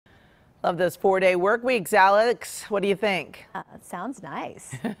Love those 4-day work weeks, Alex. What do you think? Sounds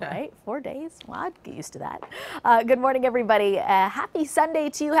nice, right? 4 days. Well, I'd get used to that. Good morning, everybody. Happy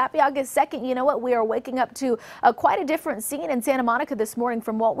Sunday to you. Happy August 2nd. You know what? We are waking up to quite a different scene in Santa Monica this morning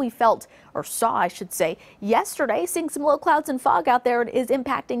from what we felt, or saw, I should say, yesterday. Seeing some low clouds and fog out there is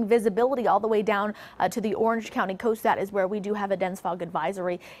impacting visibility all the way down to the Orange County coast. That is where we do have a dense fog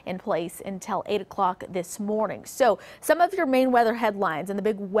advisory in place until 8 o'clock this morning. So some of your main weather headlines and the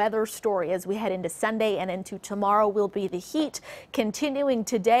big weather story as we head into Sunday and into tomorrow will be the heat continuing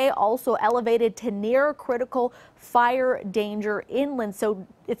today, also elevated to near critical fire danger inland. So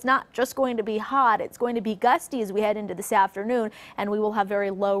it's not just going to be hot, it's going to be gusty as we head into this afternoon, and we will have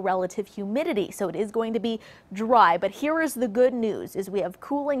very low relative humidity. So it is going to be dry. But here is the good news, is we have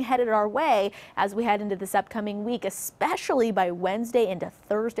cooling headed our way as we head into this upcoming week, especially by Wednesday into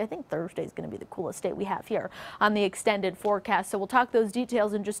Thursday. I think Thursday is going to be the coolest day we have here on the extended forecast. So we'll talk those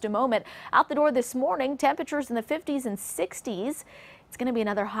details in just a moment. Out the door this morning, temperatures in the 50s and 60s. It's going to be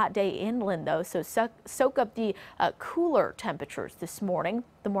another hot day inland, though, so soak up the cooler temperatures this morning,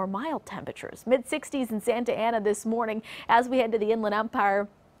 the more mild temperatures. Mid-60s in Santa Ana this morning as we head to the Inland Empire.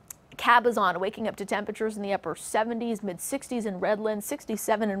 Cabazon waking up to temperatures in the upper 70s, mid-60s in Redlands,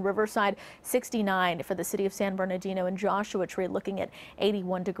 67 in Riverside, 69 for the city of San Bernardino, and Joshua Tree looking at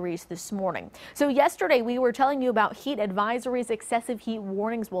 81 degrees this morning. So yesterday we were telling you about heat advisories, excessive heat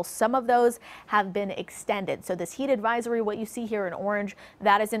warnings. Well, some of those have been extended. So this heat advisory, what you see here in orange,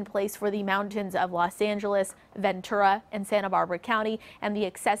 that is in place for the mountains of Los Angeles, Ventura, and Santa Barbara County, and the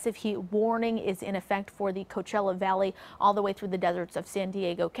excessive heat warning is in effect for the Coachella Valley all the way through the deserts of San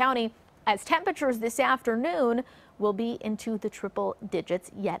Diego County, as temperatures this afternoon will be into the triple digits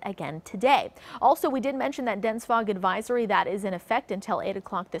yet again today. Also, we did mention that dense fog advisory that is in effect until 8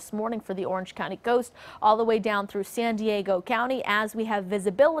 o'clock this morning for the Orange County coast all the way down through San Diego County, as we have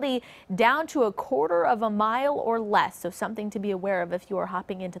visibility down to a quarter of a mile or less. So something to be aware of if you are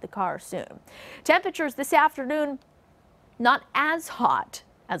hopping into the car soon. Temperatures this afternoon not as hot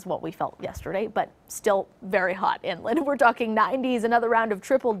as what we felt yesterday, but still very hot inland. We're talking 90s, another round of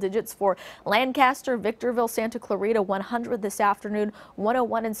triple digits for Lancaster, Victorville, Santa Clarita, 100 this afternoon,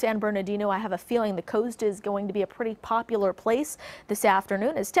 101 in San Bernardino. I have a feeling the coast is going to be a pretty popular place this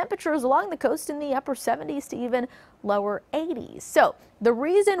afternoon, as temperatures along the coast in the upper 70s to even lower 80s. So the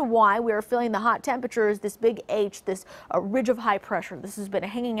reason why we are feeling the hot temperatures, this big H, this ridge of high pressure, this has been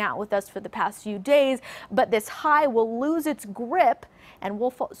hanging out with us for the past few days, but this high will lose its grip and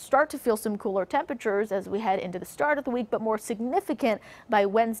we'll start to feel some cooler temperatures as we head into the start of the week, but more significant by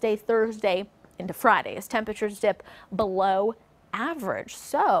Wednesday, Thursday into Friday as temperatures dip below average.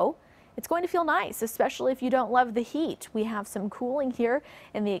 So it's going to feel nice, especially if you don't love the heat. We have some cooling here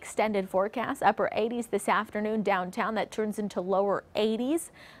in the extended forecast, upper 80s this afternoon downtown. That turns into lower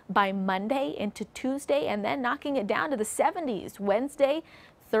 80s by Monday into Tuesday, and then knocking it down to the 70s Wednesday,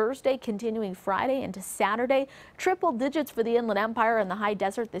 Thursday, continuing Friday into Saturday. Triple digits for the Inland Empire and the high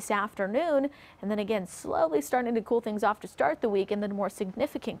desert this afternoon. And then again, slowly starting to cool things off to start the week, and then more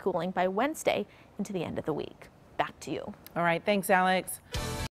significant cooling by Wednesday into the end of the week. Back to you. All right. Thanks, Alex.